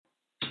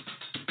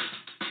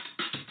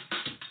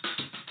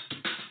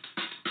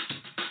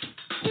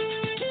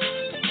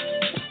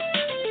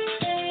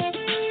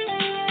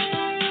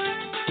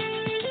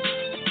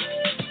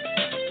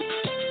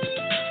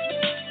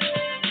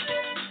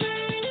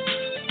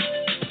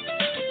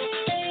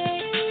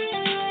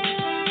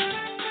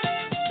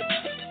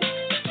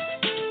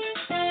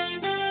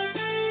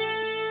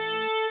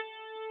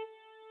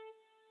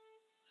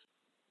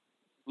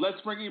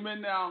let's bring him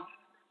in now.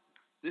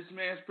 This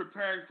man's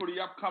preparing for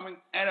the upcoming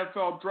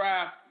NFL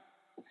draft.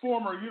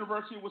 Former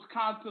University of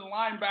Wisconsin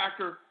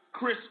linebacker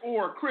Chris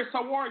Orr. Chris,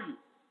 how are you?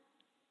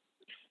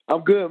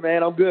 I'm good,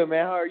 man.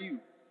 How are you?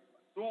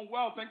 Doing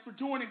well. Thanks for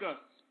joining us.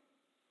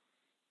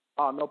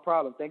 Oh, no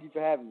problem. Thank you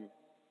for having me.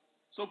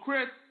 So,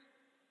 Chris,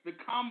 the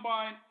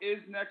Combine is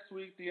next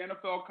week, the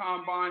NFL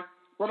Combine.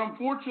 But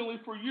unfortunately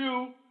for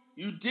you,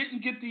 you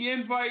didn't get the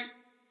invite.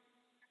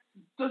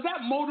 Does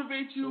that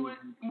motivate you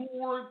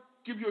more,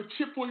 give you a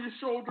chip on your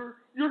shoulder?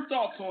 Your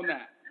thoughts on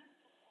that?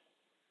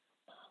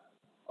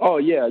 Oh,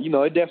 yeah.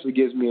 It definitely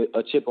gives me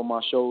a chip on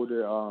my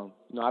shoulder.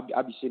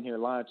 I'd be sitting here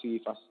lying to you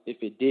if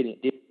it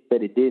didn't,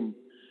 that it didn't.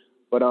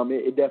 But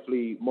it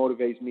definitely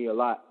motivates me a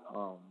lot.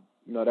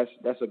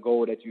 That's a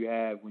goal that you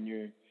have when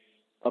you're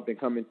up and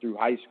coming through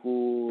high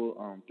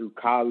school, through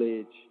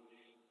college.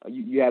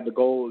 You have the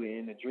goal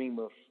and the dream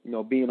of,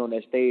 being on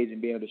that stage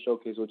and being able to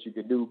showcase what you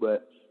could do.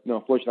 But,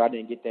 unfortunately, I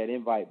didn't get that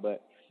invite.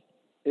 But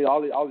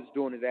all it's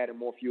doing is adding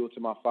more fuel to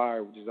my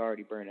fire, which is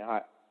already burning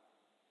hot.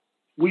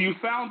 When you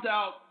found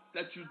out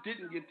that you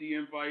didn't get the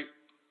invite,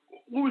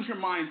 what was your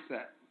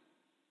mindset?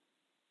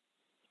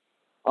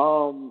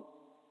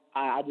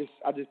 I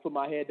just put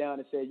my head down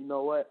and said, you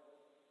know what?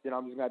 Then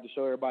I'm just gonna have to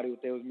show everybody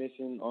what they was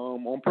missing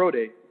on Pro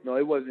Day.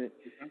 It wasn't.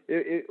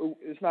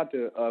 It's not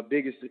the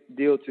biggest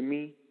deal to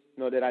me,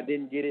 that I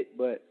didn't get it,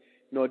 but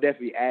it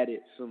definitely added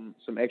some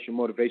extra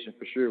motivation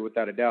for sure,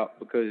 without a doubt,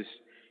 because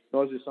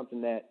it's just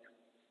something that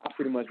I've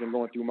pretty much been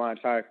going through my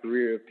entire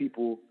career of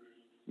people,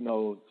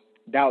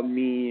 doubting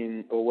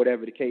me or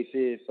whatever the case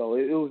is. So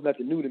it was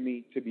nothing new to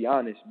me, to be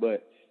honest.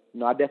 But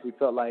I definitely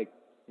felt like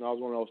I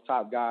was one of those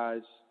top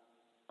guys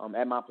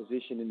at my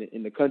position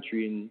in the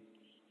country and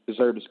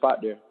deserved a spot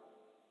there.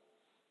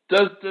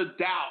 Does the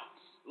doubts,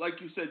 like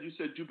you said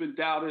you've been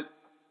doubted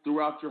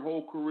throughout your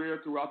whole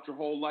career, throughout your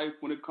whole life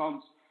when it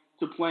comes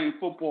to playing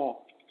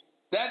football.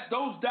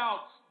 Those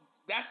doubts,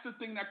 that's the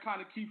thing that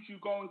kind of keeps you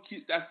going,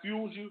 that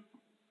fuels you?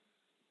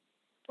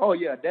 Oh,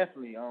 yeah,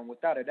 definitely.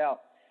 Without a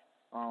doubt.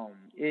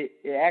 It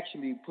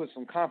actually puts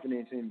some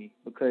confidence in me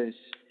because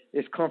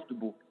it's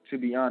comfortable, to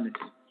be honest.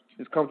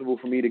 It's comfortable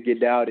for me to get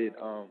doubted.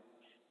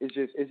 It's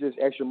just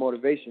extra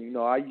motivation.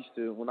 I used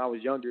to, when I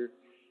was younger,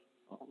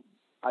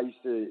 I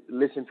used to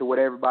listen to what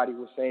everybody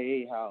would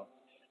say, how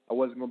I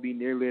wasn't going to be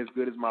nearly as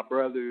good as my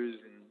brothers,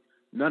 and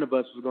none of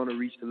us was going to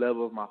reach the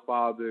level of my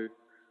father,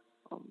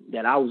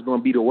 that I was going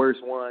to be the worst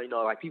one,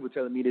 like people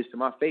telling me this to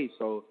my face.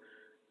 So,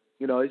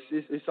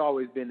 it's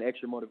always been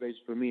extra motivation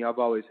for me. I've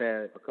always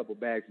had a couple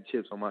bags of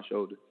chips on my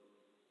shoulder.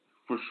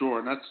 For sure,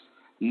 and that's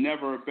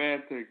never a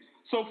bad thing.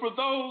 So for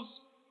those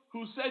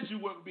who said you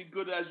wouldn't be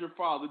good as your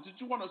father, did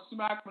you want to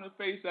smack them in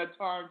the face at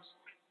times?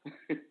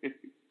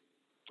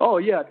 Oh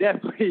yeah,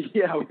 definitely,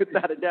 yeah,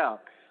 without a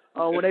doubt.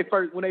 When they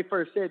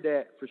first said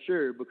that, for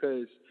sure,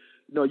 because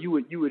you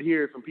would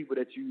hear it from people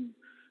that you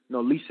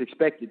least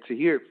expected to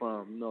hear it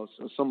from.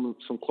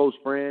 Some close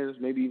friends,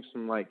 maybe even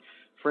some like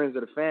friends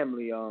of the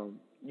family.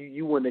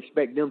 You wouldn't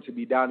expect them to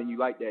be doubting you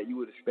like that. You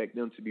would expect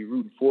them to be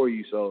rooting for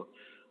you. So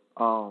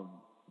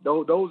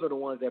those are the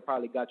ones that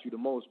probably got you the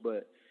most.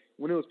 But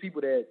when it was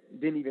people that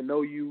didn't even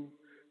know you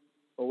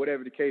or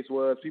whatever the case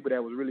was, people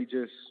that was really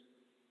just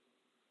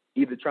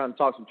either trying to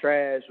talk some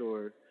trash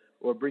or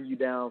bring you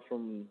down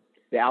from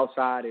the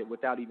outside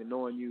without even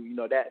knowing you,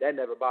 that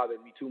never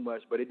bothered me too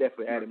much, but it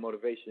definitely added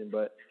motivation.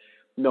 But,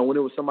 when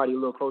it was somebody a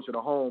little closer to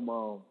home,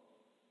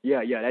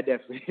 that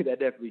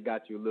definitely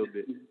got you a little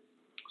bit.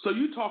 So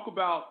you talk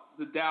about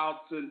the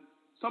doubts, and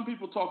some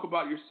people talk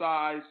about your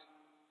size.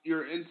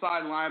 You're an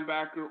inside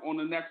linebacker on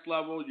the next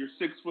level. You're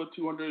 6 foot,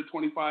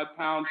 225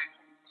 pounds.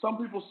 Some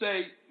people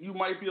say you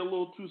might be a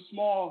little too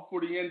small for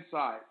the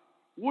inside.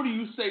 What do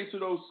you say to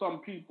those some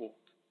people?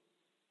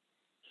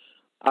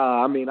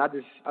 I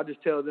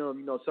just tell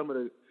them, some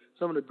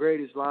of the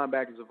greatest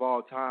linebackers of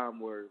all time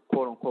were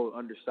quote unquote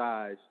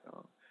undersized,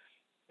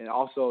 and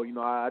also,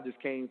 I just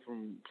came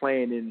from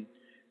playing in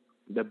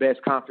the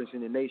best conference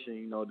in the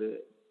nation,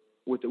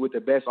 with the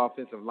best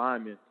offensive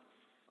linemen,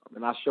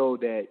 and I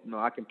showed that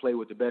I can play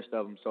with the best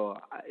of them. So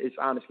it's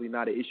honestly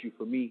not an issue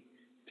for me,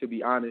 to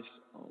be honest.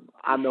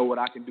 I know what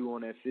I can do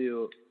on that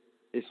field.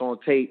 It's on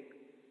tape.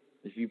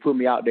 If you put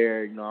me out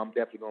there, I'm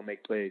definitely gonna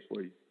make plays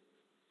for you.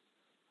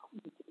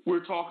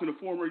 We're talking to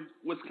former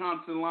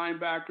Wisconsin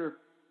linebacker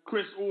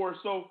Chris Orr.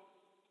 So,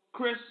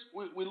 Chris,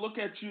 we look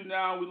at you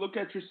now. We look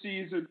at your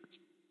season.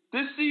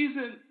 This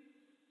season,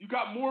 you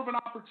got more of an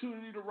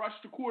opportunity to rush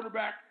the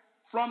quarterback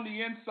from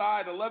the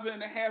inside. 11.5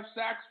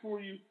 sacks for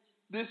you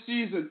this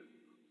season.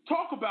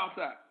 Talk about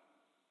that.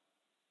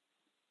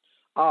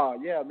 Oh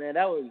yeah, man,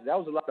 that was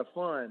a lot of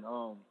fun.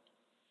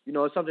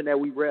 It's something that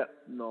we rep,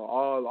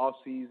 all off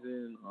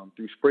season,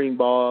 through spring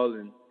ball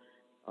and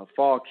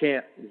fall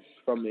camp, is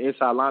from the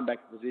inside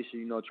linebacker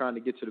position. Trying to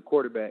get to the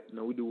quarterback.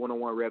 We do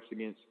one-on-one reps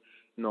against,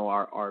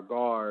 our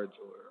guards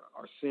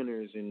or our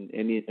centers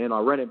and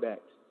our running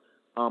backs.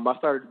 I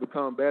started to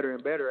become better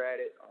and better at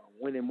it,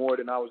 winning more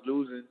than I was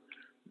losing,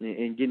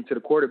 and getting to the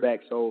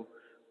quarterback. So,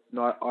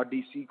 our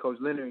DC, Coach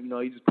Leonard,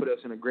 he just put us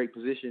in a great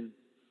position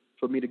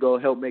for me to go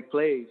help make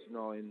plays,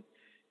 and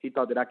he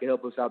thought that I could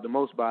help us out the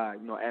most by,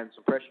 adding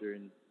some pressure.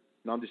 And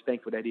I'm just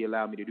thankful that he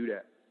allowed me to do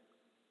that.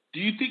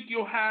 Do you think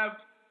you'll have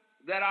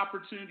that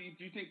opportunity?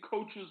 Do you think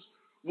coaches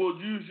will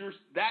use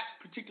that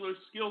particular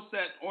skill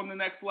set on the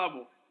next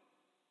level?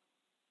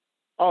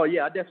 Oh,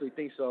 yeah, I definitely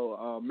think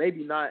so.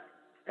 Maybe not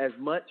as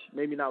much,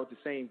 maybe not with the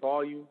same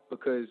volume,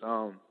 because,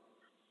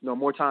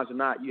 more times than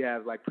not, you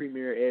have, like,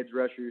 premier edge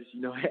rushers,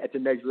 at the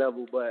next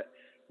level. But,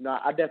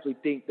 I definitely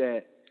think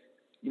that,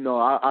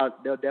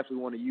 they'll definitely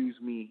want to use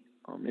me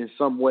in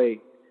some way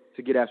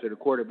to get after the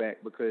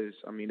quarterback, because,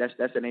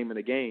 that's the name of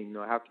the game.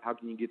 How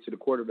can you get to the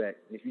quarterback?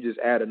 And if you just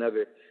add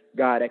another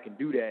guy that can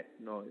do that,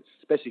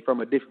 especially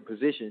from a different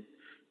position,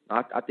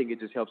 I think it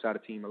just helps out a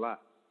team a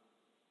lot.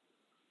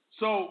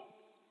 So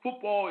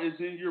football is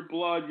in your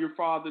blood. Your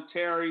father,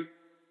 Terry,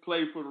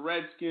 played for the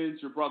Redskins.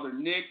 Your brother,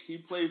 Nick, he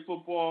played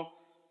football.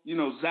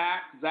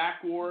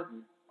 Zach Orr,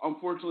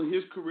 unfortunately,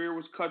 his career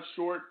was cut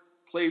short,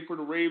 played for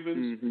the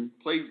Ravens,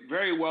 played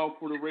very well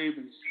for the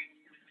Ravens.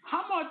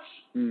 How much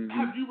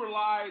have you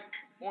relied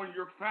on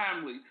your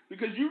family?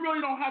 Because you really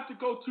don't have to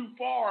go too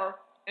far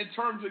in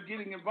terms of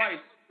getting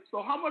advice.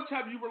 So how much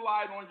have you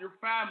relied on your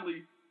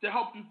family to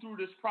help you through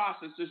this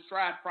process, this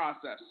draft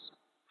process?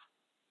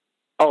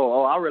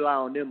 Oh, I rely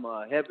on them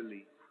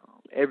heavily.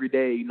 Every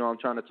day, I'm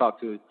trying to talk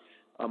to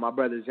my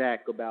brother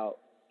Zach about,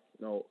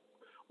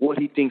 what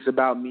he thinks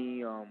about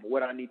me,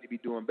 what I need to be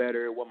doing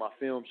better, what my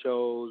film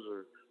shows,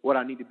 or what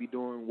I need to be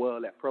doing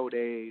well at Pro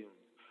Day.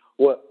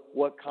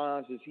 What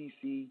cons does he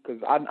see?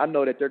 Because I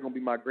know that they're going to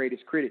be my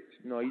greatest critics.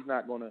 He's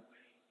not going to,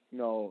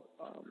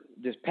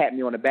 just pat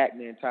me on the back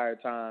the entire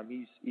time.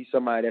 He's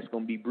somebody that's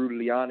going to be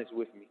brutally honest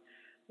with me,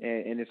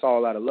 and it's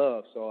all out of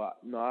love. So,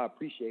 I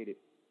appreciate it.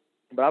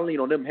 But I lean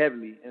on them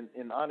heavily.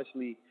 And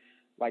honestly,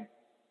 like,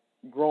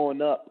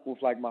 growing up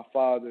with, like, my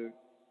father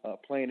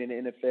playing in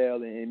the NFL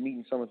and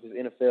meeting some of his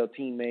NFL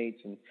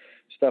teammates and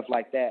stuff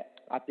like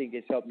that, I think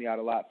it's helped me out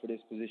a lot for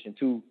this position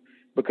too.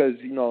 Because,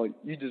 you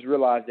just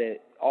realize that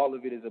all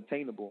of it is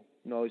obtainable.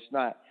 It's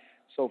not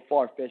so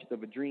far-fetched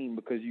of a dream,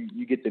 because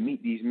you get to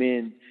meet these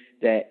men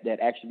that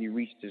actually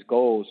reach this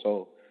goal.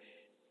 So,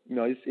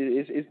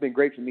 it's been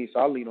great for me, so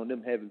I lean on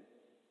them heavily.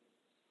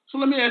 So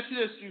let me ask you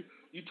this.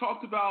 You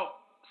talked about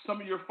some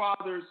of your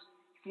father's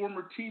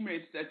former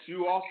teammates that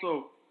you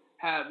also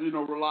have,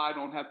 relied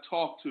on, have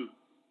talked to.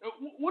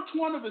 Which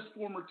one of his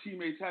former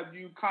teammates have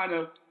you kind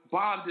of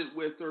bonded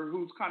with, or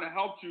who's kind of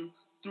helped you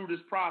through this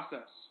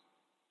process?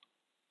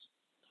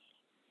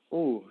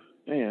 Oh,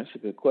 man, that's a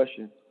good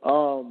question.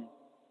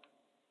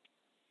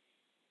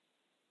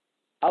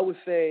 I would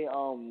say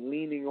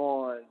leaning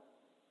on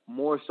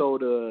more so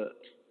the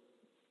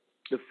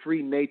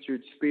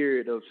free-natured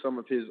spirit of some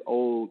of his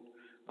old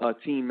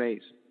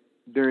teammates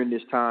during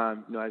this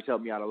time. It's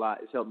helped me out a lot.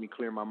 It's helped me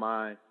clear my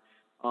mind.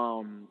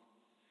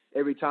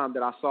 Every time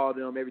that I saw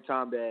them, every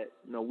time that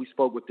we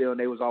spoke with them,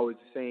 they was always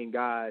the same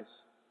guys.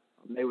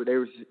 They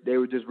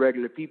were just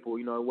regular people.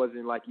 It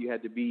wasn't like you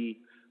had to be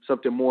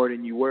something more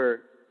than you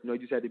were. You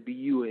just had to be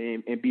you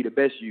and be the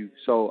best you.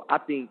 So I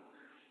think,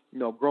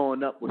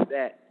 growing up with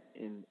that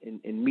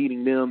and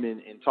meeting them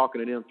and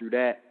talking to them through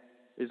that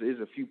is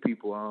a few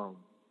people. I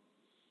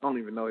don't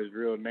even know his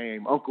real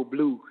name. Uncle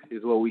Blue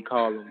is what we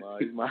call him.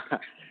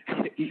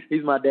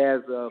 He's my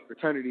dad's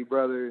fraternity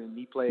brother, and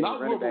he played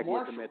running back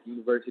with him at the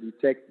University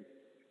of Texas.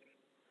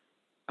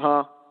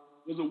 Huh?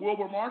 Was it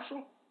Wilbur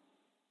Marshall?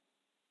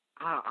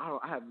 I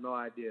have no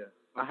idea.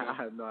 Okay. I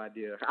have no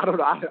idea. I don't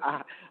know.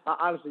 I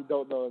honestly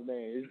don't know his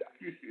name.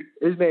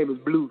 His name is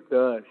Blue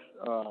to us.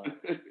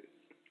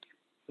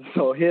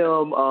 So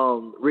him,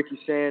 Ricky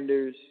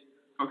Sanders,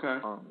 okay,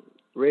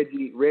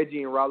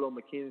 Reggie and Rollo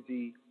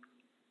McKenzie.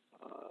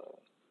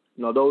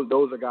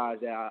 Those are guys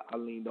that I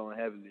leaned on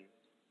heavily.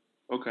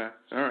 Okay,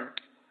 all right.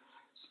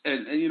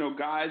 And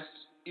guys,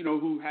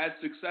 who had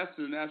success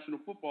in the National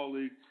Football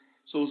League.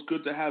 So it's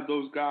good to have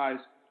those guys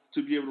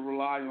to be able to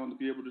rely on, to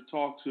be able to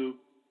talk to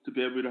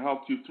be able to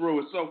help you through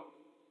it. So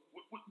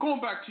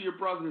going back to your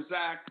brother,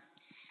 Zach,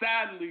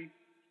 sadly,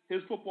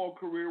 his football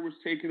career was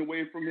taken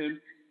away from him.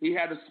 He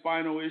had a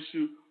spinal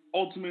issue.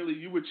 Ultimately,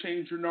 you would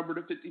change your number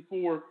to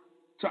 54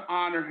 to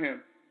honor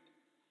him.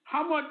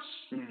 How much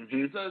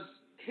does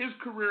his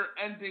career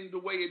ending the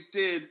way it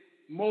did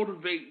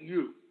motivate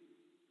you?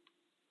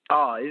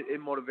 Oh,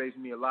 it motivates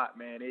me a lot,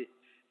 man.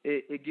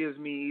 It gives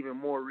me even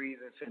more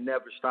reason to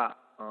never stop,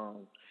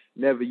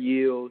 never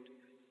yield,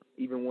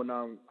 even when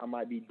I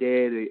might be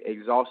dead,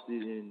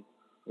 exhausted in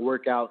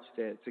workouts,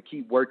 to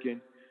keep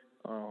working.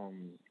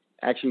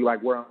 Actually,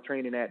 like where I'm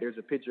training at, there's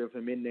a picture of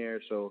him in there.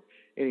 So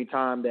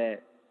anytime that,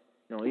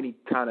 any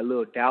kind of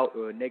little doubt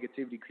or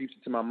negativity creeps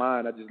into my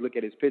mind, I just look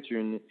at his picture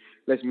and it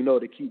lets me know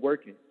to keep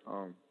working.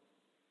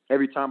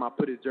 Every time I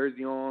put his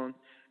jersey on,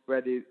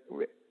 whether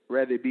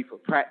it be for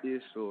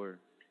practice or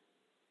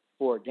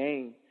for a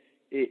game,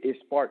 it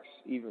sparks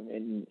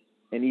even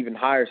an even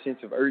higher sense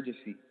of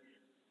urgency,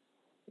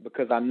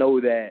 because I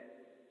know that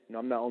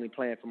I'm not only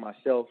playing for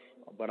myself,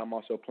 but I'm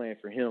also playing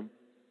for him.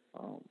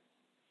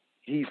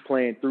 He's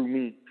playing through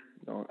me,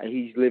 and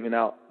he's living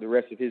out the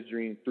rest of his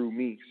dream through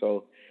me.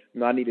 So,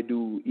 I need to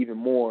do even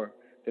more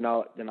than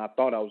I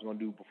thought I was going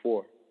to do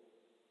before.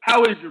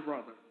 How is your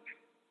brother?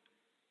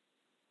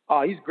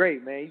 Oh, he's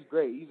great, man. He's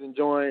great. He's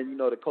enjoying,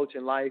 the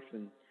coaching life,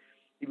 and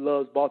he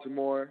loves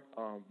Baltimore.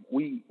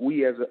 We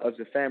as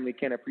a family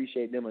can't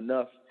appreciate them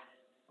enough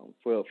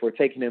for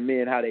taking him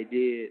in how they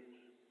did.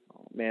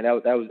 Man,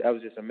 that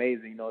was just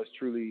amazing. It's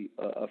truly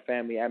a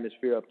family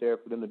atmosphere up there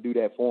for them to do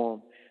that for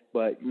him.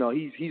 But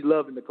he's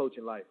loving the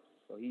coaching life,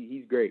 so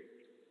he's great.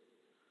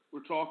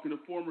 We're talking to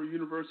former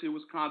University of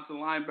Wisconsin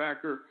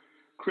linebacker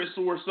Chris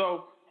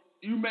Orso.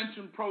 You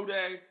mentioned Pro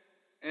Day,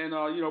 and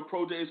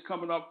Pro Day is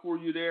coming up for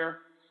you there.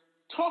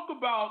 Talk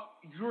about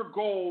your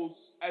goals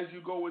as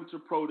you go into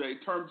Pro Day in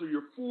terms of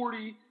your 40,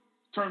 in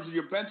terms of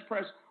your bench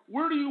press.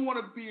 Where do you want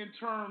to be in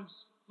terms?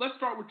 Let's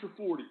start with your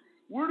 40.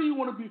 Where do you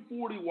want to be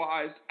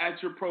 40-wise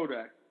at your Pro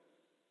Day?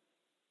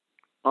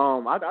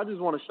 I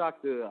just want to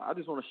shock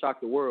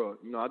the world.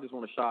 I just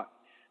want to shock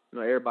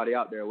everybody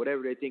out there.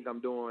 Whatever they think I'm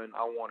doing,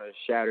 I want to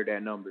shatter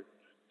that number.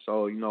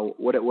 So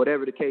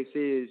whatever the case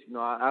is,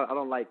 I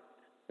don't like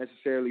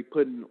necessarily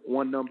putting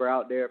one number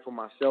out there for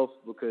myself,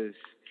 because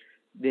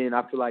then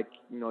I feel like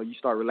you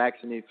start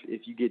relaxing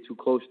if you get too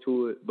close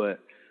to it. But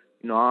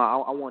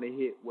I want to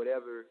hit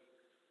whatever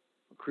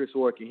Chris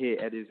Orr can hit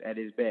at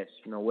his best.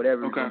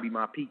 Whatever is going to be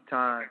my peak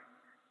time.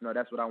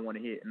 That's what I want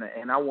to hit,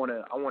 and I want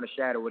to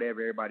shatter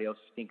whatever everybody else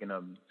is thinking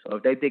of me. So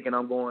if they thinking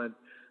I'm going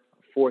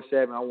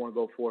 4.7, I want to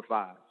go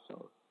 4.5.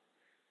 So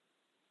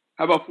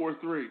how about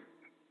 4.3?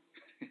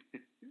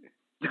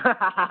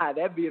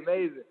 That'd be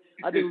amazing.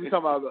 I think we're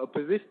talking about a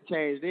position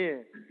change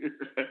then.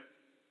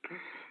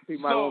 He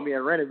might want me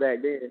a running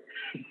back then.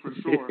 For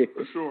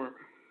sure.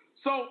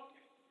 So,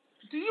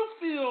 do you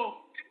feel,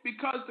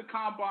 because the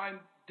combine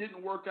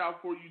didn't work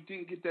out for you,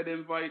 didn't get that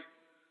invite,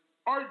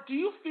 do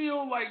you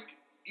feel like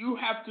you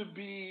have to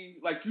be,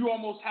 like you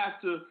almost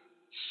have to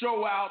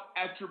show out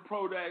at your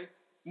Pro Day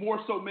more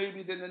so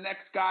maybe than the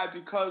next guy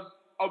because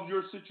of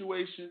your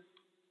situation?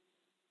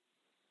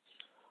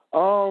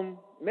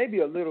 Maybe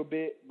a little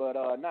bit, but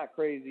not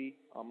crazy.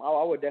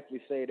 I would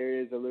definitely say there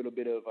is a little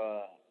bit of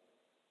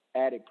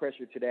added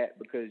pressure to that,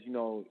 because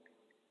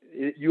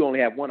you only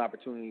have one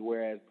opportunity,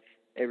 whereas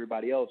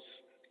everybody else,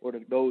 or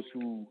those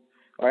who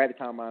are at the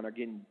combine, are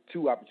getting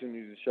two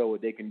opportunities to show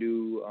what they can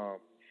do.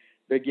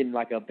 They're getting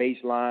like a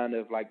baseline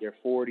of like their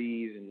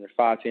 40s and their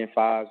 5.10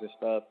 5s and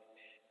stuff.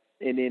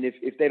 And then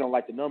if they don't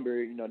like the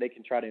number, they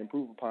can try to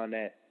improve upon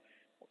that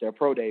with their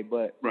Pro Day.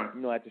 But right.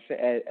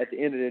 At the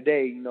end of the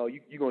day,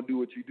 you're gonna do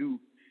what you do.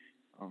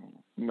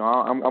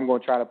 I'm gonna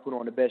try to put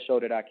on the best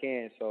show that I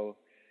can. So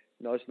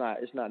it's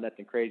not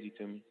nothing crazy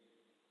to me.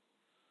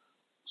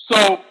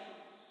 So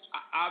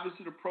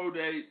obviously the Pro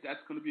Day, that's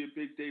going to be a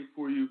big day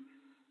for you,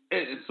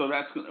 and so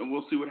and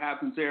we'll see what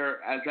happens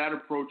there as that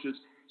approaches.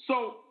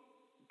 So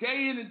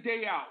day in and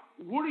day out,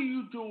 what are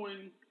you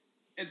doing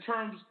in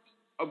terms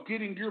of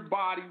getting your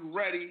body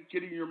ready,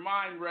 getting your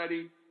mind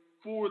ready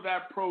for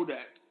that Pro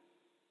Day?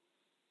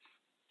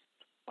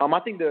 I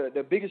think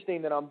the biggest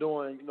thing that I'm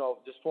doing,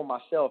 just for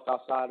myself,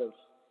 outside of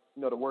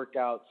the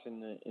workouts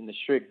and the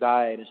strict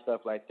diet and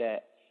stuff like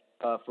that,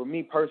 for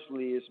me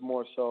personally, it's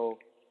more so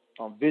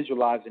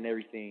visualizing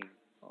everything.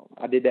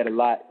 I did that a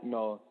lot.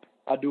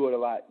 I do it a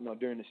lot.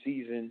 During the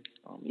season,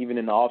 even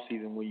in the off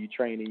season, when you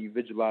train and you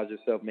visualize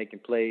yourself making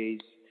plays.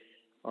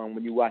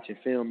 When you're watching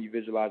film, you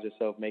visualize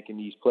yourself making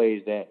these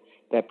plays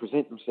that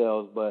present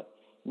themselves. But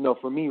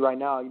for me right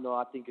now,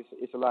 I think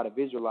it's a lot of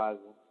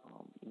visualizing,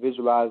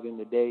 visualizing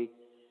the day,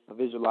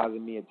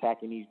 visualizing me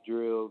attacking these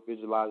drills,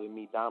 visualizing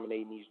me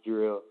dominating these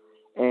drills.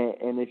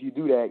 And if you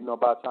do that,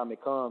 by the time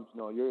it comes,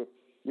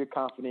 you're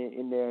confident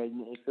in there,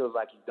 and it feels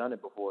like you've done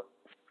it before.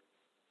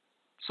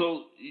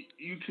 So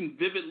you can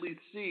vividly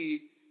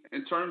see,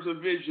 in terms of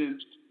vision,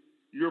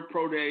 your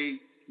Pro Day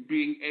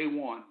being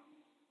A1.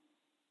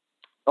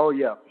 Oh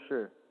yeah, for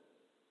sure.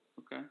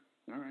 Okay,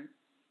 all right.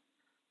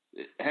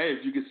 Hey,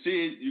 if you could see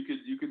it,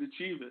 you could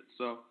achieve it.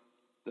 So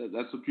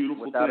that's a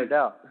beautiful thing. Without a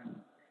doubt.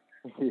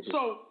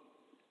 So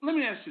let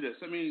me ask you this.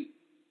 I mean,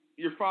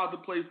 your father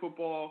played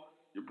football.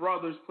 Your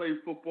brothers played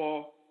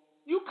football.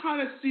 You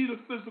kind of see the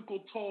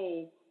physical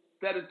toll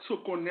that it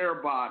took on their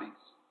bodies.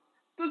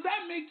 Does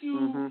that make you,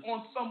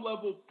 on some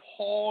level,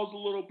 pause a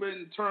little bit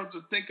in terms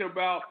of thinking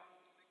about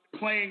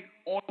playing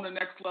on the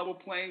next level,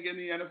 playing in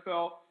the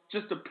NFL?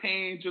 Just the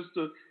pain, just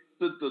the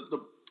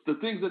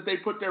things that they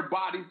put their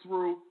body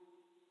through?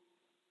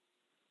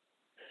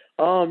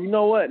 You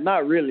know what?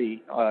 Not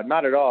really.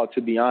 Not at all,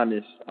 to be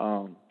honest.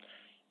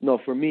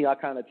 For me, I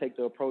kind of take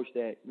the approach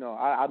that,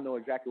 I know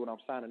exactly what I'm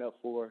signing up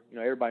for.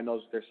 Everybody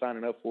knows what they're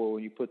signing up for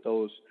when you put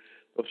those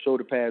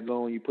shoulder pads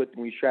on, when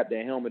you strap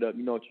that helmet up,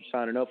 you know what you're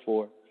signing up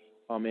for.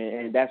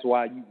 And that's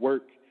why you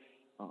work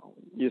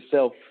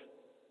yourself.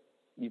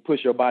 You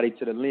push your body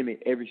to the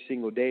limit every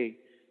single day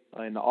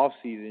in the off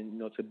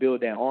season, to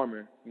build that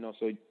armor,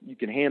 so you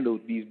can handle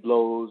these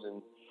blows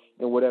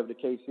and whatever the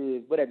case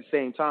is. But at the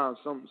same time,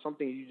 some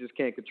things you just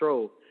can't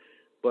control.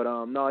 But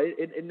no,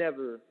 it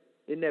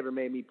never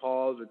made me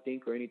pause or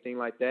think or anything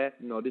like that.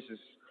 This is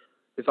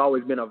it's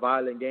always been a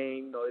violent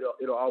game. You know,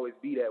 it'll always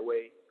be that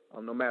way.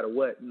 No matter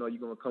what, you know,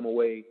 you're gonna come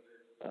away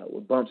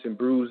with bumps and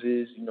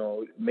bruises. You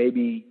know,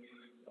 maybe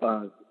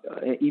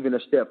even a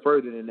step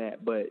further than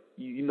that. But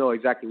you know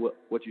exactly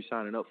what you're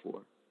signing up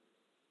for.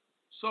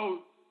 So,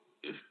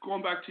 if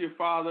going back to your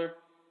father,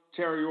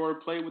 Terry Orr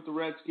played with the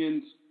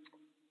Redskins,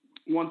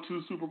 won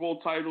 2 Super Bowl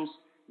titles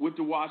with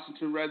the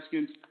Washington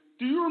Redskins.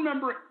 Do you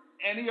remember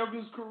any of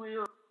his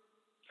career?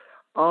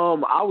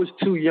 I was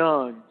too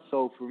young,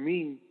 so for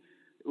me,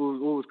 what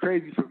was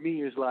crazy for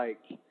me is like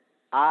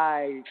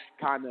I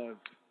kind of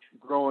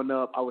growing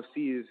up, I would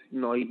see his, you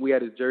know, we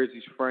had his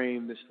jerseys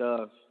framed and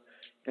stuff,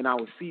 and I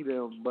would see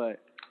them, but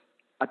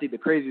I think the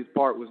craziest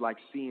part was like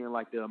seeing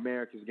like the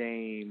America's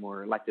Game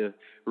or like the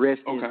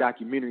Redskins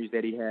documentaries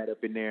that he had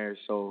up in there.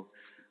 So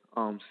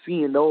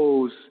seeing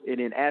those and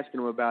then asking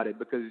him about it,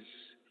 because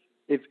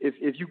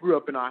if you grew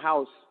up in our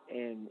house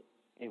and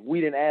we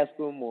didn't ask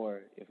him,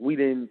 or if we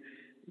didn't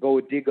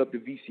go dig up the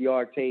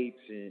VCR tapes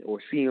or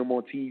see him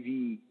on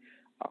TV,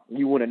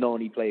 you wouldn't have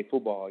known he played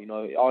football. You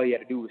know, all he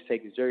had to do was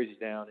take his jerseys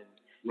down, and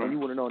you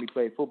wouldn't have known he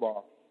played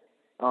football.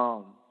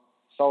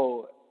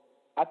 So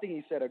I think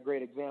he set a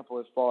great example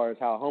as far as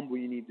how humble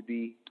you need to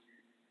be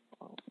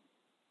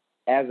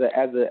as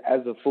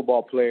a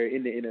football player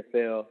in the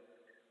NFL.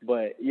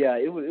 But yeah,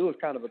 it was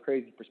kind of a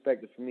crazy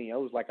perspective for me. It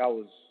was like I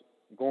was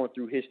going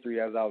through history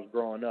as I was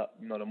growing up.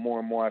 You know, the more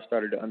and more I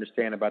started to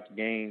understand about the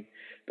game,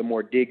 the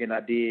more digging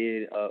I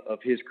did of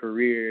his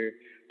career,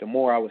 the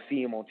more I would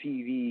see him on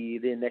TV.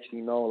 Then next thing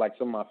you know, like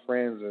some of my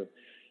friends are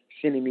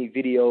sending me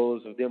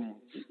videos of them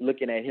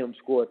looking at him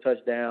score a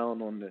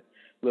touchdown on the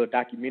little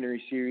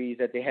documentary series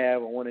that they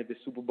have on one of the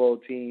Super Bowl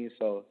teams.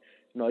 So,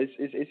 you know,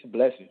 it's a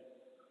blessing.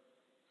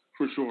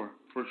 For sure.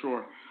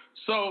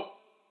 So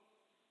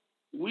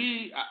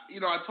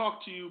I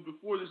talked to you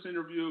before this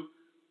interview.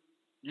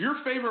 Your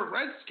favorite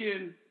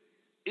Redskin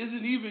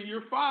isn't even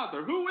your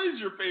father. Who is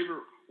your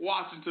favorite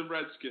Washington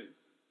Redskin?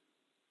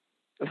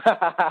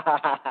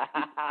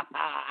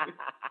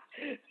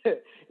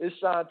 It's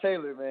Sean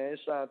Taylor, man.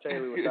 It's Sean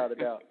Taylor without a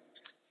doubt.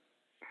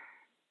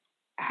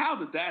 How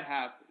did that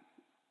happen?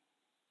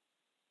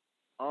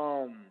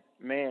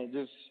 Man,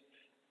 just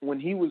when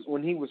he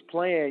was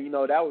playing, you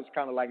know, that was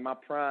kind of like my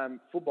prime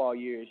football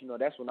years. You know,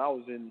 that's when I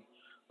was in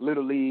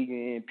Little League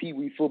and Pee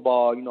Wee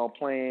football, you know,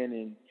 playing,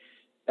 and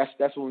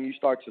that's when you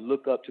start to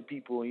look up to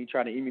people and you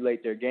try to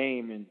emulate their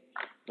game. And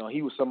you know,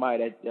 he was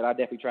somebody that I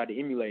definitely tried to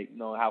emulate. You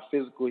know, how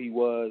physical he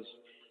was,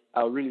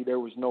 how really there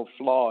was no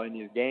flaw in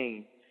his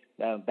game.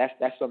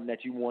 That's something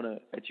that you wanna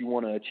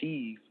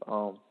achieve.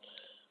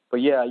 But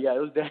yeah,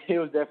 it was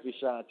definitely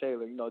Sean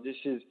Taylor. You know, just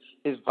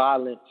his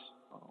violence,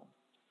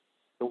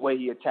 the way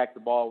he attacked the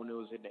ball when it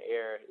was in the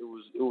air. It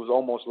was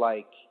almost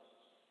like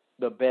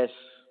the best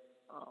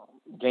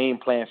game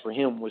plan for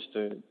him was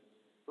to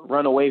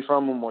run away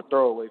from him or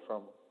throw away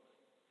from him.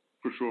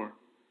 For sure.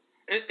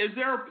 Is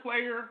there a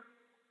player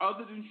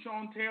other than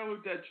Sean Taylor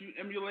that you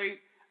emulate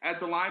at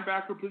the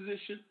linebacker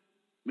position?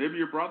 Maybe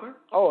your brother?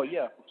 Oh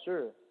yeah, for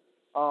sure.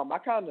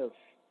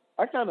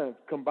 I kind of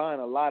combine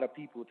a lot of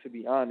people, to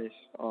be honest,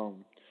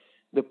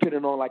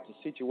 depending on like the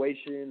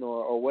situation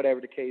or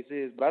whatever the case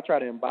is. But I try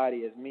to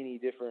embody as many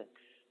different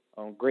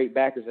great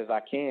backers as I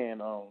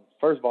can.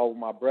 First of all, with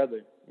my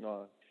brother, you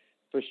know,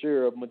 for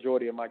sure, a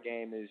majority of my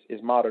game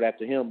is modeled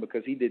after him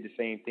because he did the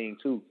same thing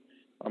too.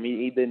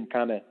 He didn't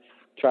kind of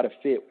try to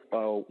fit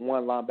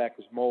one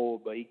linebacker's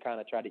mold, but he kind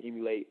of tried to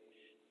emulate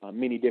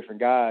many different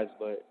guys.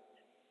 But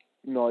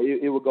you know,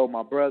 it would go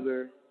my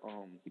brother,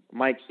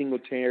 Mike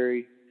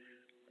Singletary,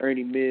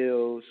 Ernie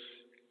Mills,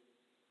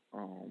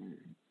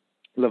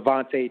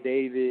 Levante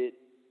David.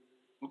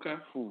 Okay.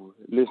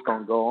 List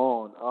gonna go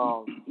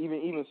on.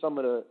 Even some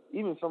of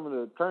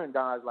the current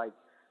guys like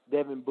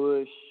Devin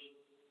Bush,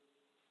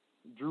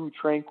 Drew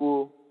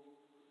Tranquil,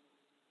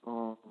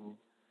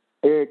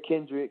 Eric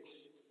Kendricks,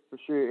 for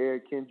sure.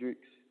 Eric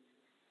Kendricks.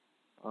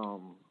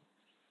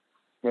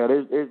 Yeah,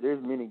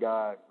 there's many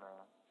guys,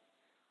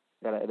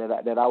 man,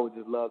 that I would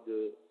just love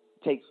to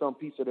take some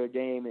piece of their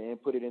game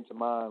and put it into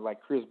mine,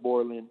 like Chris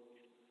Borland,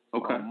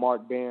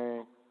 Mark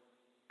Barron,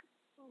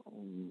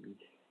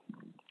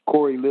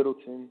 Corey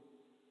Littleton,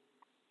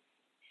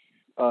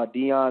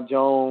 Deion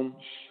Jones,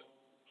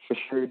 for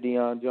sure.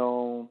 Deion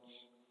Jones,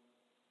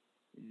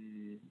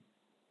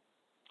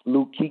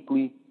 Luke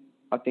Kuechly.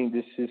 I think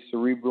this is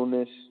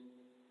cerebralness.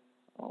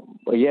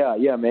 But yeah,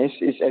 man,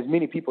 it's as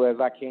many people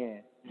as I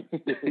can.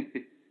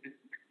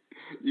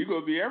 You're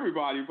gonna be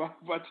everybody, but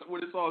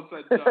when it's all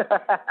said and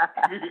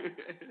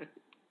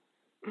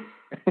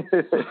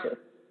done.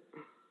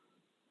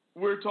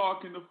 We're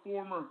talking to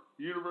former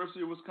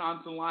University of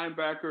Wisconsin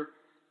linebacker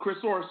Chris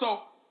Orr. So,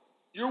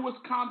 your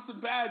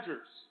Wisconsin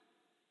Badgers,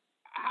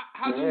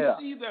 how do you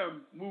see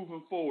them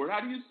moving forward?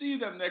 How do you see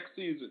them next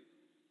season?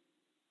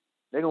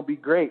 They're going to be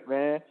great,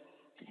 man.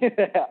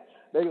 They're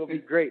going to be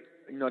great.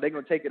 You know, they're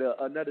going to take it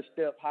another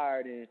step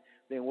higher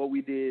than what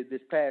we did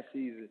this past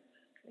season.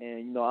 And,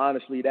 you know,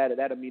 honestly,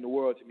 that'll mean the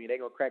world to me. They're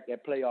going to crack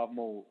that playoff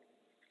mold.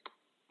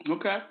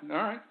 Okay. All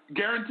right.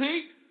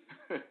 Guaranteed?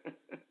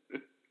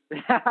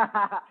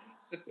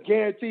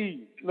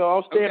 Guaranteed. No,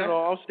 I'm standing Okay.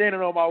 on. I'm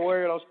standing on my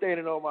word. I'm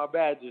standing on my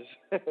badges.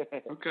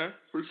 Okay,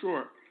 for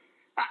sure.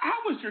 How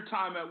was your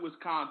time at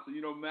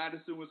Wisconsin?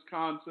 Madison,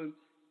 Wisconsin,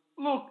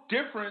 a little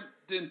different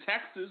than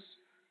Texas,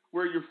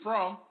 where you're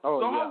from. Oh,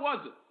 so yeah. how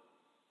was it?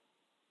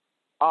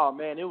 Oh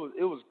man, it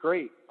was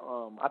great.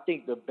 I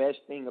think the best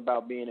thing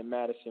about being in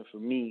Madison for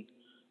me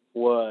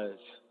was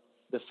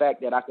the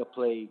fact that I could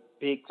play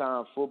big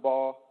time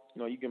football.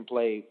 You can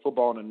play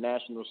football on a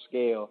national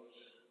scale,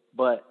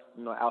 but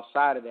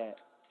outside of that,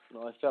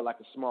 it felt like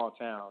a small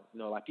town.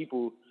 Like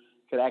people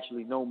could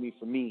actually know me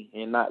for me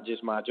and not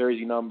just my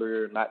jersey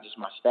number, not just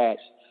my stats.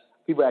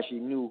 People actually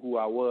knew who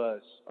I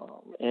was,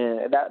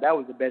 and that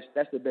was the best.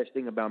 That's the best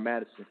thing about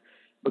Madison,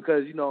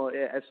 because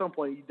at some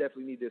point you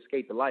definitely need to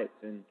escape the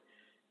lights, and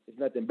it's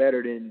nothing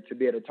better than to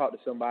be able to talk to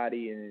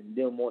somebody and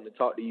them wanting to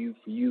talk to you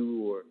for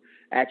you or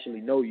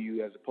actually know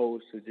you, as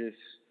opposed to just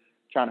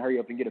trying to hurry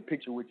up and get a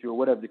picture with you or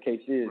whatever the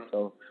case is.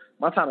 So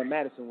my time in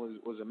Madison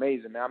was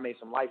amazing, man. I made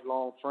some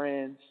lifelong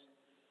friends,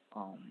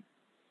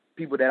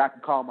 people that I can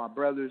call my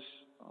brothers,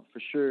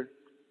 for sure.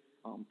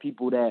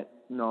 People that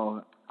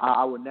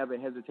I would never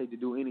hesitate to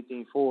do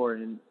anything for,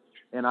 and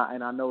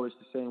I know it's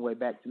the same way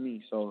back to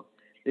me. So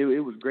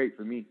it was great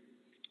for me.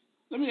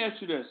 Let me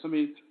ask you this.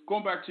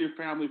 Going back to your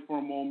family for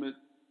a moment,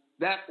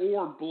 that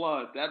Orr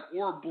blood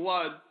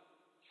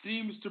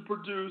seems to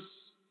produce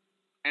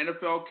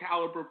NFL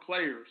caliber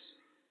players.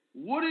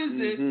 What is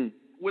it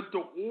with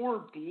the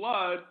Orr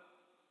blood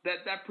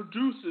that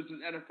produces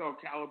an NFL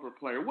caliber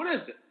player? What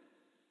is it?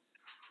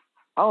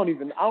 I don't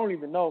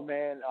even know,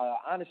 man.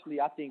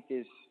 Honestly, I think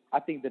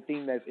the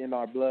thing that's in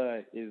our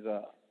blood is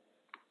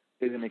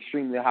an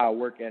extremely hard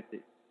work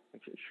ethic.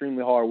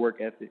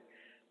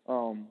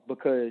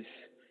 Because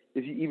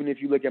even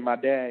if you look at my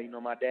dad,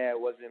 my dad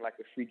wasn't like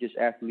a freakish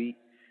athlete.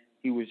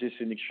 He was just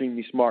an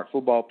extremely smart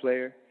football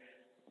player.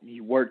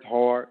 He worked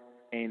hard,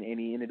 and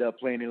he ended up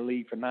playing in the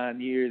league for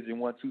 9 years and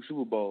won 2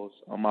 Super Bowls.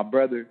 My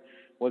brother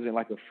wasn't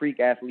like a freak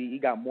athlete. He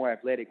got more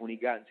athletic when he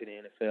got into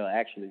the NFL,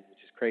 actually,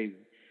 which is crazy.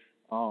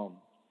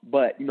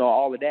 But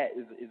all of that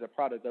is a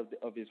product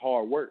of his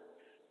hard work.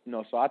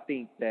 So I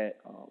think that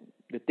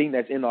the thing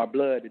that's in our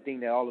blood, the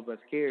thing that all of us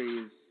carry,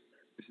 is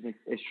an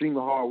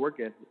extremely hard work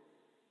ethic.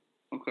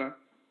 Okay.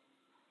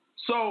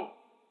 So,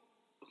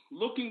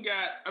 looking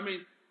at,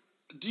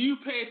 do you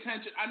pay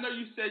attention? I know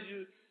you said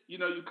you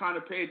kind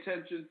of pay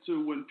attention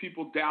to when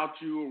people doubt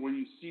you or when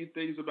you see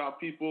things about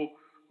people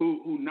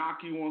who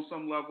knock you on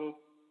some level.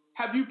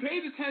 Have you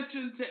paid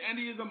attention to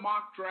any of the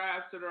mock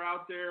drafts that are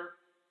out there?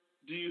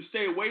 Do you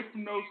stay away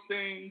from those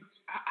things?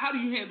 How do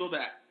you handle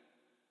that?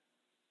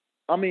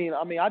 I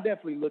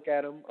definitely look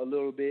at them a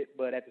little bit,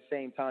 but at the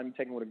same time, you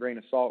take them with a grain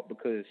of salt,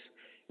 because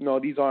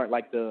these aren't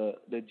like the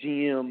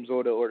GMs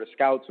or the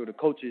scouts or the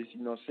coaches,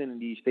 sending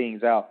these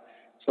things out.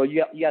 So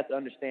you have to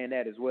understand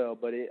that as well.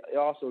 But it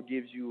also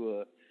gives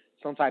you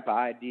some type of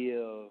idea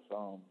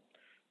of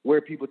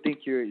where people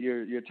think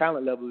your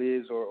talent level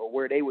is, or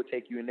where they would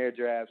take you in their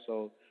draft.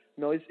 So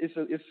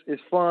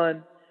it's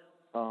fun,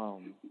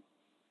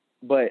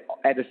 but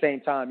at the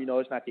same time,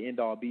 it's not the end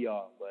all be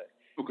all. But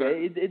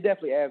okay. It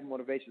definitely adds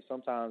motivation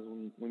sometimes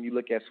when you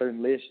look at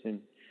certain lists,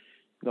 and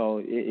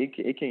it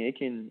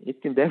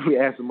can definitely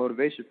add some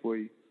motivation for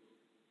you.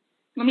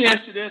 Let me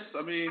ask you this.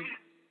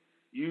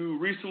 You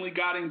recently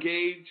got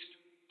engaged.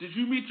 Did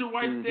you meet your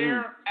wife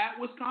there at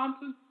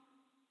Wisconsin?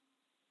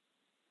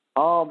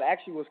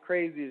 Actually, what's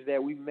crazy is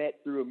that we met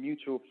through a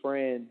mutual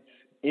friend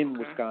in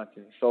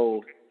Wisconsin.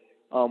 So,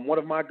 one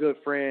of my good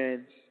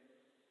friends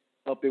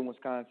up in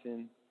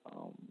Wisconsin,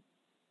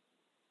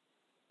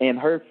 and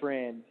her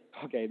friend.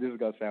 Okay, this is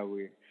gonna sound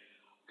weird.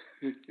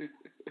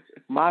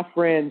 My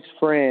friend's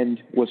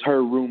friend was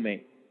her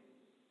roommate.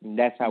 And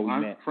that's how we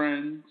met. My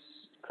friend's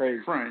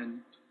crazy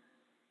friend.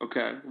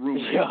 Okay,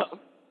 roommate.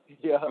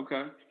 Yeah.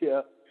 Okay.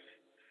 Yeah.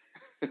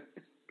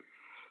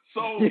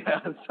 So,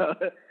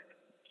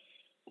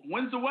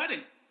 when's the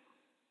wedding?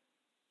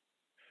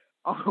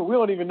 We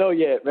don't even know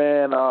yet,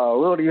 man. We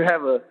don't even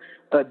have a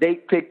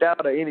date picked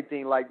out or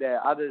anything like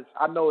that.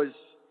 I know it's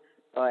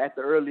at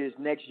the earliest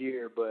next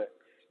year, but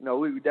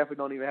we definitely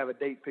don't even have a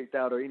date picked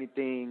out or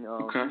anything.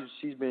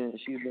 She's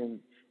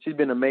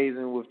been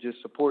amazing with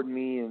just supporting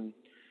me, and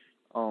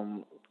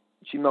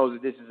she knows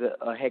that this is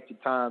a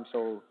hectic time,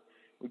 so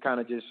we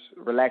kind of just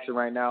relaxing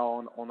right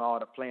now on all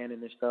the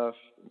planning and stuff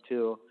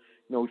until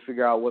we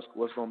figure out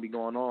what's going to be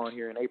going on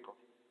here in April.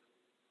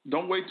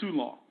 Don't wait too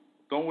long.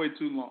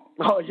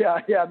 Oh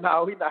yeah,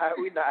 no, we not.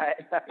 We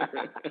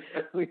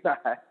not.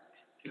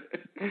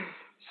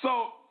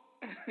 So,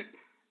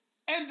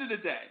 end of the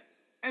day,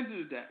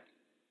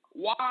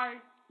 why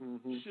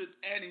should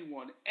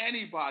anyone,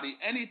 anybody,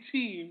 any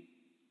team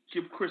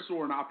give Chris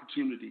Orr an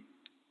opportunity?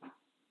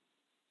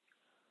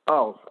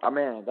 Oh,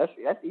 man, that's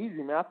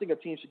easy, man. I think a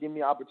team should give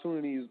me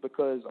opportunities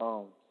because,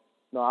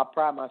 I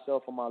pride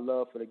myself on my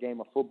love for the game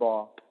of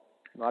football.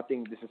 I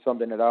think this is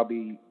something that I'll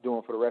be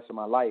doing for the rest of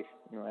my life.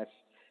 That's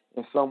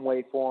in some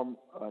way, form,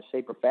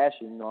 shape, or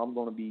fashion. I'm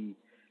going to be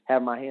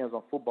having my hands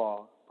on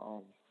football.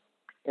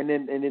 And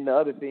then the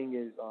other thing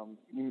is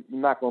you're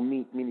not gonna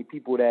meet many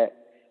people that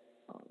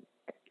um,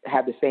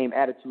 have the same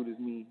attitude as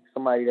me.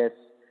 Somebody that's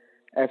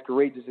as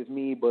courageous as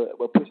me, but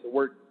puts the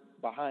work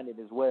behind it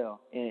as well.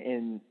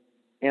 And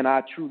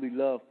I truly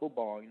love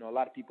football. You know, a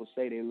lot of people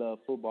say they love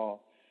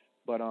football,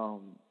 but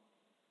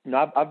you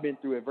know, I've been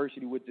through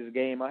adversity with this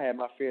game. I had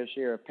my fair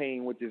share of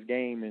pain with this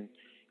game, and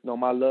you know,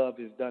 my love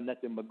has done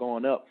nothing but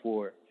going up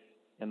for it.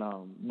 And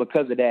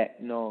because of that,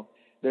 you know,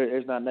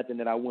 there's not nothing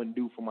that I wouldn't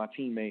do for my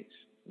teammates.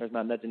 There's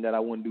not nothing that I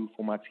wouldn't do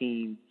for my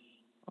team.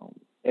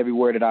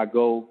 Everywhere that I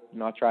go, you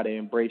know, I try to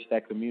embrace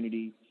that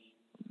community.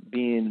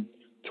 Being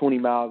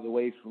 20 hours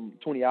away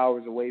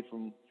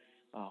from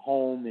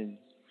home,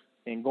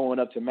 and going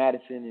up to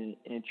Madison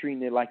and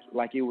treating it like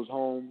it was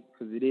home,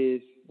 because it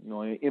is. You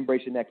know,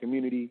 embracing that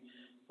community.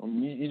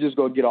 You just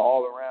go get an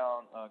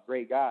all-around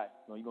great guy.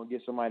 You know, you're going to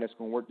get somebody that's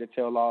going to work their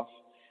tail off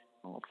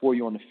for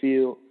you on the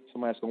field,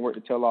 somebody that's going to work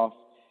their tail off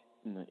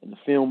in the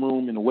film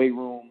room, in the weight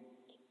room,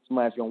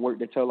 somebody that's going to work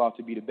their tail off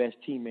to be the best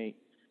teammate,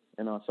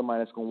 and somebody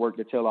that's going to work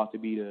their tail off to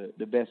be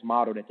the best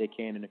model that they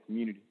can in the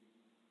community.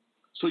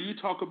 So you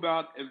talk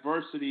about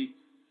adversity.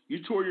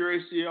 You tore your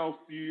ACL a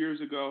few years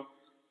ago.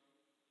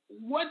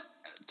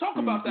 Talk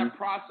about that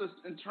process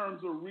in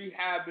terms of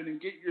rehabbing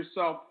and getting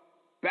yourself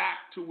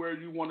back to where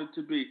you wanted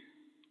to be.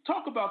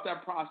 Talk about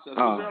that process.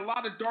 Was there a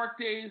lot of dark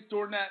days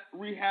during that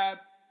rehab?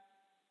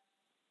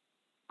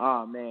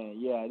 Oh man,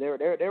 yeah,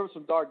 there were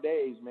some dark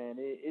days, man.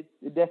 It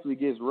definitely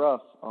gets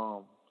rough.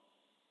 And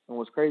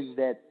what's crazy is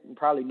that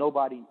probably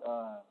nobody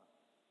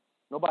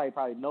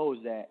probably knows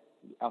that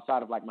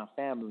outside of like my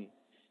family,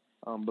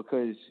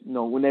 because you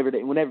know whenever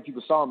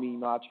people saw me, you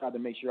know, I tried to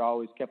make sure I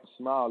always kept a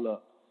smile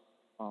up.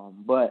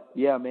 But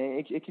yeah,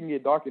 man, it can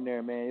get dark in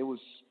there, man. It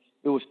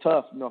was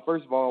tough. You know,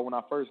 first of all, when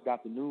I first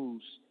got the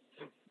news,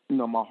 you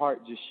know, my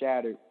heart just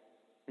shattered.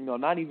 You know,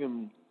 not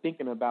even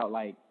thinking about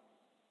like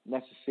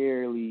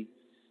necessarily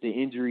the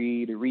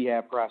injury, the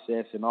rehab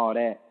process, and all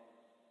that,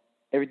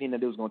 everything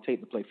that it was going to take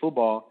to play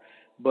football,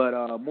 but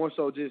more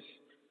so just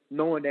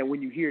knowing that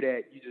when you hear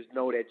that, you just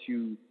know that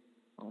you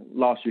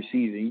lost your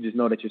season. You just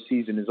know that your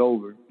season is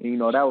over. And you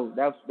know that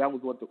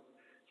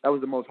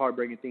was the most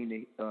heartbreaking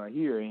thing to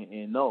hear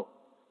and know,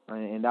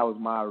 and that was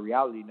my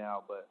reality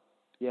now. But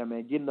yeah,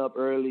 man, getting up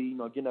early, you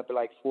know, getting up at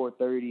like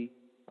 4:30.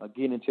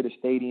 Getting into the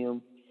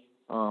stadium.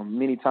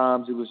 Many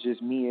times it was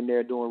just me in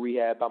there doing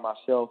rehab by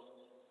myself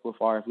with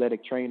our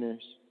athletic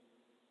trainers.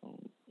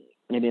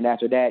 And then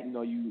after that, you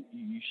know, you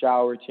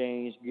shower,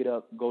 change, get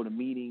up, go to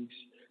meetings.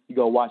 You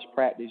go watch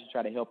practice. You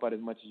try to help out as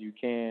much as you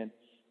can.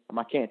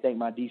 I can't thank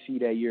my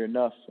DC that year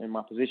enough, and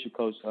my position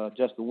coach,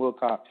 Justin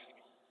Wilcox.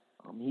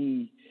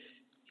 He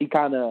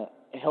kind of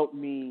helped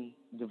me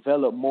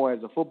develop more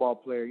as a football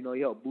player. You know,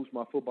 he helped boost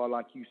my football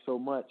IQ so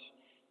much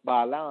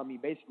by allowing me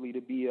basically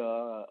to be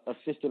a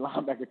assistant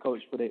linebacker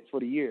coach for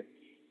the year.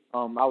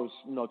 I was,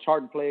 you know,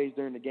 charting plays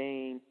during the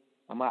game.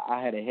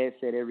 I had a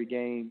headset every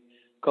game.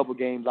 A couple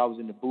games I was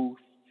in the booth.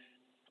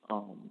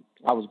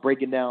 I was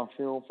breaking down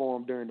film for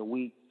him during the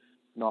week.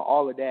 You know,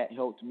 all of that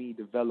helped me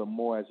develop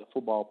more as a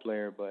football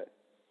player. But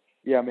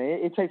yeah, man,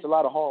 it takes a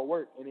lot of hard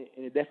work, and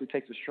it definitely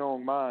takes a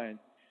strong mind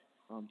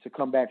to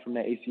come back from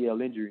that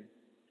ACL injury.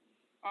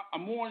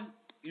 I'm on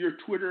your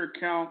Twitter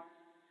account,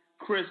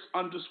 Chris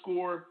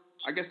 _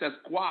 I guess that's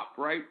Guap,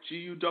 right?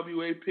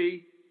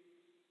 GUWAP?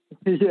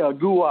 Yeah,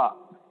 Guap.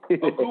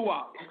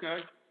 Guap, okay.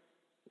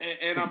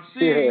 And I'm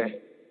seeing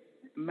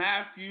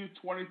Matthew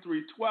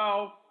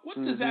 23:12. What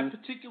does that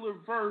particular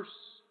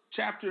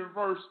chapter and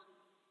verse,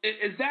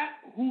 is that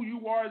who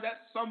you are?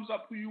 That sums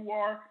up who you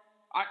are?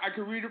 I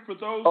can read it. For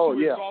those who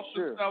exalt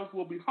themselves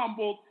will be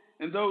humbled,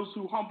 and those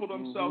who humble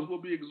themselves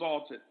will be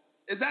exalted.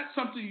 Is that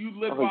something you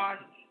live by?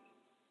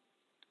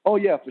 Oh,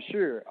 yeah, for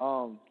sure.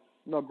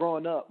 You know,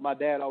 growing up, my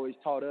dad always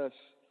taught us,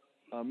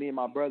 me and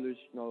my brothers,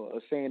 you know, a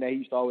saying that he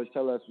used to always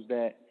tell us was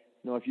that,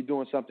 you know, if you're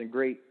doing something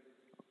great,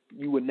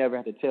 you would never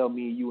have to tell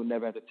me, you would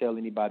never have to tell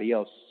anybody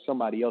else.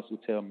 Somebody else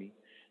would tell me,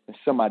 and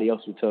somebody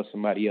else would tell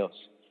somebody else.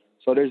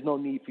 So there's no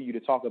need for you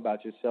to talk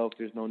about yourself.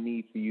 There's no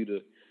need for you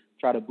to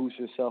try to boost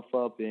yourself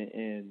up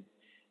and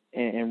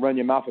run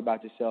your mouth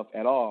about yourself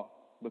at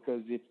all.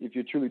 Because if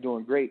you're truly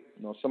doing great,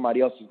 you know, somebody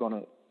else is going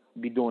to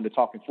be doing the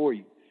talking for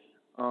you.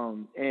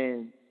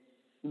 And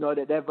you know,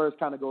 that verse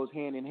kind of goes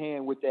hand in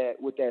hand with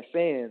that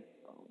saying,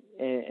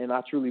 and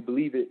I truly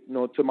believe it. You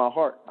know, to my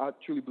heart, I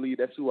truly believe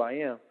that's who I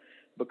am,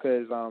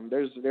 because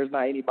there's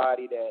not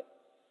anybody that,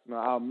 you know,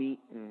 I'll meet,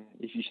 and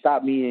if you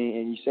stop me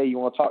and you say you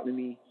want to talk to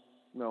me,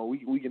 you know,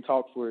 we can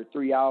talk for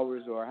 3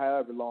 hours or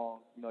however long.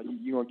 You know,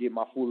 you're gonna get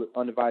my full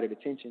undivided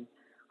attention.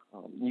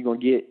 You're gonna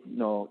get, you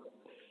know,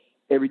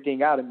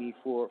 everything out of me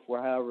for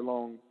however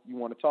long you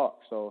want to talk.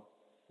 So,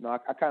 you know,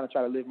 I kind of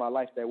try to live my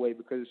life that way,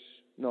 because,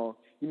 you know,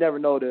 you never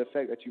know the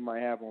effect that you might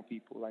have on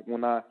people. Like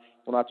when I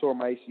tore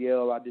my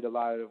ACL, I did a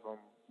lot of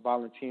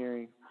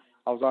volunteering.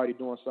 I was already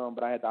doing some,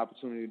 but I had the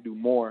opportunity to do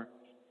more.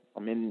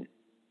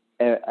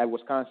 At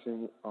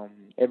Wisconsin,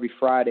 every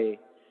Friday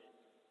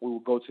we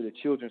would go to the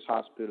children's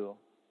hospital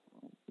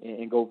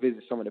and go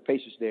visit some of the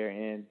patients there.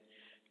 And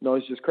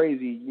it's just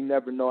crazy. You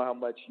never know how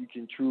much you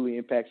can truly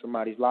impact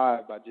somebody's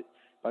life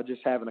by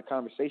just having a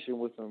conversation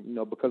with them,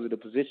 because of the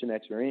position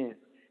that you're in.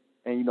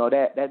 And,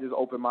 that just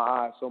opened my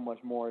eyes so much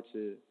more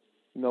to,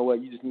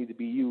 you just need to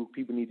be you.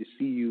 People need to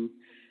see you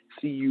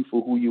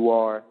for who you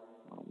are.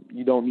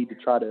 You don't need to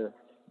try to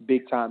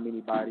big time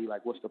anybody.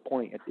 Like, what's the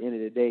point? At the end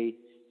of the day,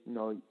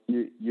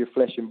 you're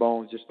flesh and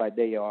bones just like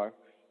they are.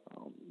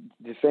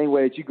 The same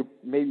way that you could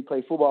maybe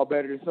play football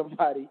better than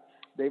somebody,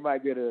 they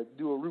might be able to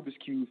do a Rubik's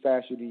Cube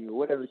faster than you, or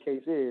whatever the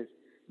case is.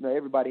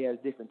 Everybody has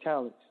different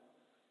talents,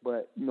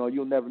 but,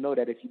 you'll never know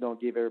that if you don't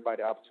give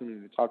everybody the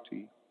opportunity to talk to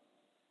you.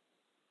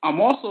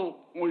 I'm also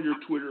on your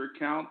Twitter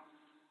account,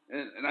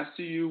 and I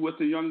see you with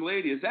a young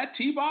lady. Is that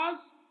T-Boz?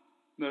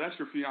 No, that's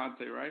your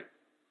fiance, right?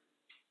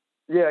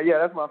 Yeah,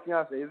 that's my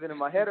fiance. Is it in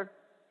my header?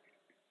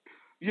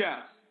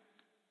 Yes.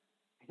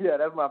 Yeah,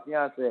 that's my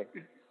fiance.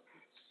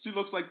 She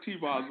looks like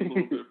T-Boz a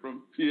little bit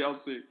from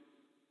PLC.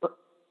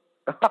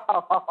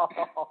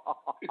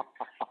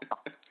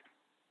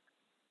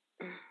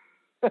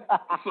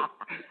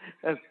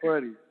 That's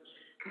funny.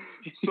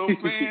 So,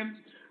 fans,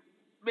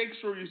 make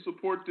sure you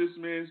support this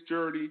man's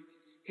journey.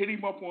 Hit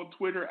him up on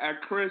Twitter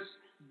at Chris_Guwop.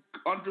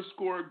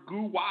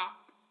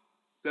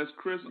 That's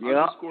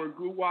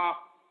Chris_Guwop.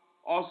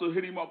 Also,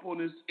 hit him up on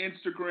his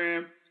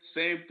Instagram.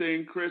 Same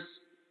thing,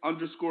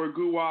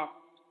 Chris_Guwop.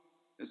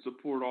 And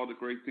support all the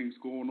great things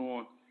going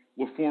on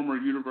with former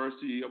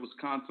University of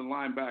Wisconsin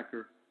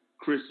linebacker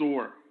Chris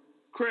Orr.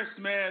 Chris,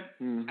 man,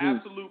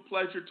 absolute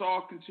pleasure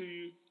talking to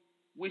you.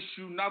 Wish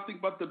you nothing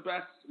but the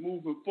best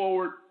moving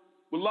forward.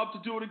 Would love to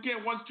do it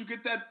again once you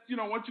get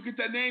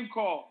that name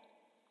called.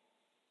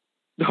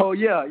 Oh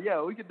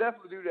yeah, we could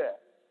definitely do that.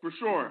 For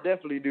sure.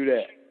 Definitely do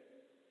that.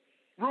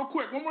 Real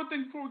quick, one more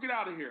thing before we get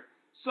out of here.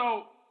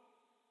 So,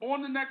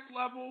 on the next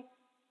level,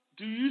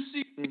 do you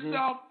see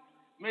yourself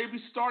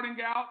maybe starting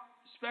out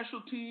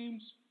special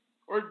teams,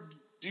 or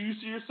do you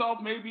see yourself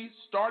maybe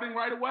starting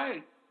right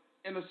away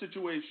in a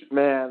situation?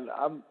 Man,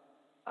 I'm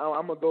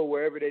gonna go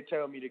wherever they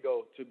tell me to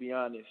go. To be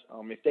honest,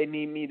 if they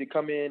need me to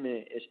come in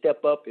and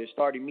step up and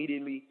start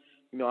immediately,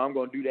 I'm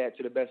gonna do that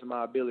to the best of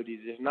my abilities.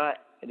 If not,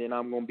 and then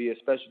I'm gonna be a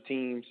special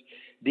teams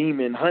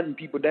demon hunting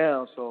people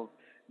down. So,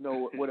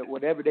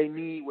 whatever they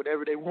need,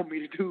 whatever they want me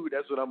to do,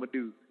 that's what I'm gonna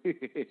do.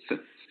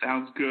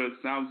 Sounds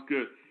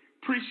good.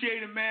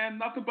 Appreciate it, man.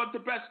 Nothing but the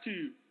best to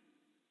you.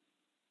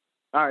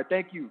 All right,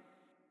 thank you.